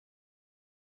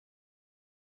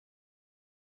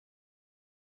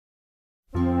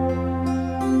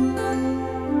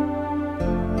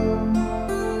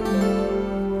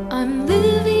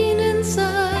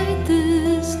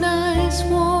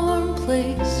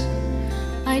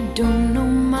I don't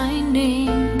know my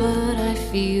name, but I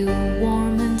feel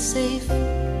warm and safe.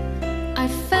 I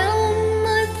found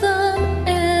my thumb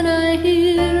and I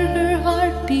hear her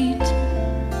heartbeat.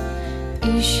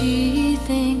 Is she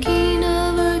thinking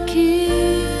of a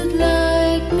kid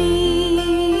like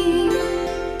me?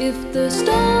 If the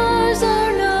stars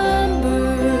are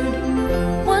numbered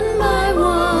one by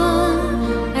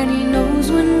one, and he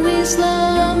knows when we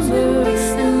slumber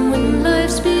and when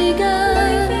life's begun,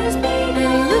 and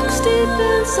he looks deep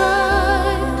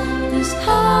inside this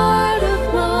heart of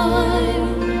mine.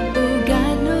 Oh,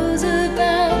 God knows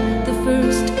about the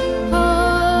first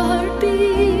heartbeat.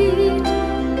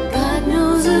 God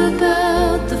knows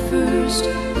about the first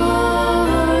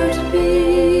heartbeat.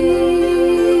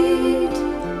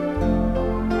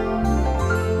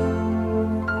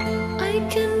 I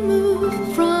can move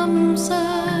from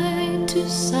side to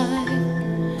side.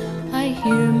 I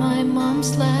hear my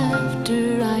mom's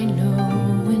laughter. I know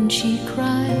when she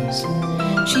cries.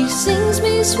 She sings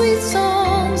me sweet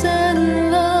songs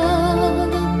and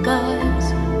lullabies.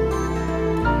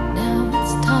 Now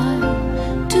it's time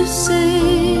to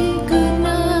say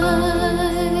goodnight.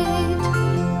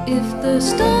 If the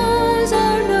stars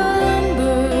are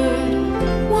numbered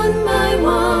one by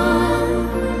one,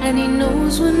 and he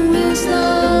knows when we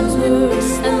slumber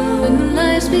and when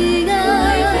life's begun,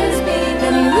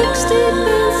 and he looks deep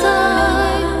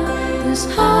inside this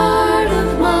heart.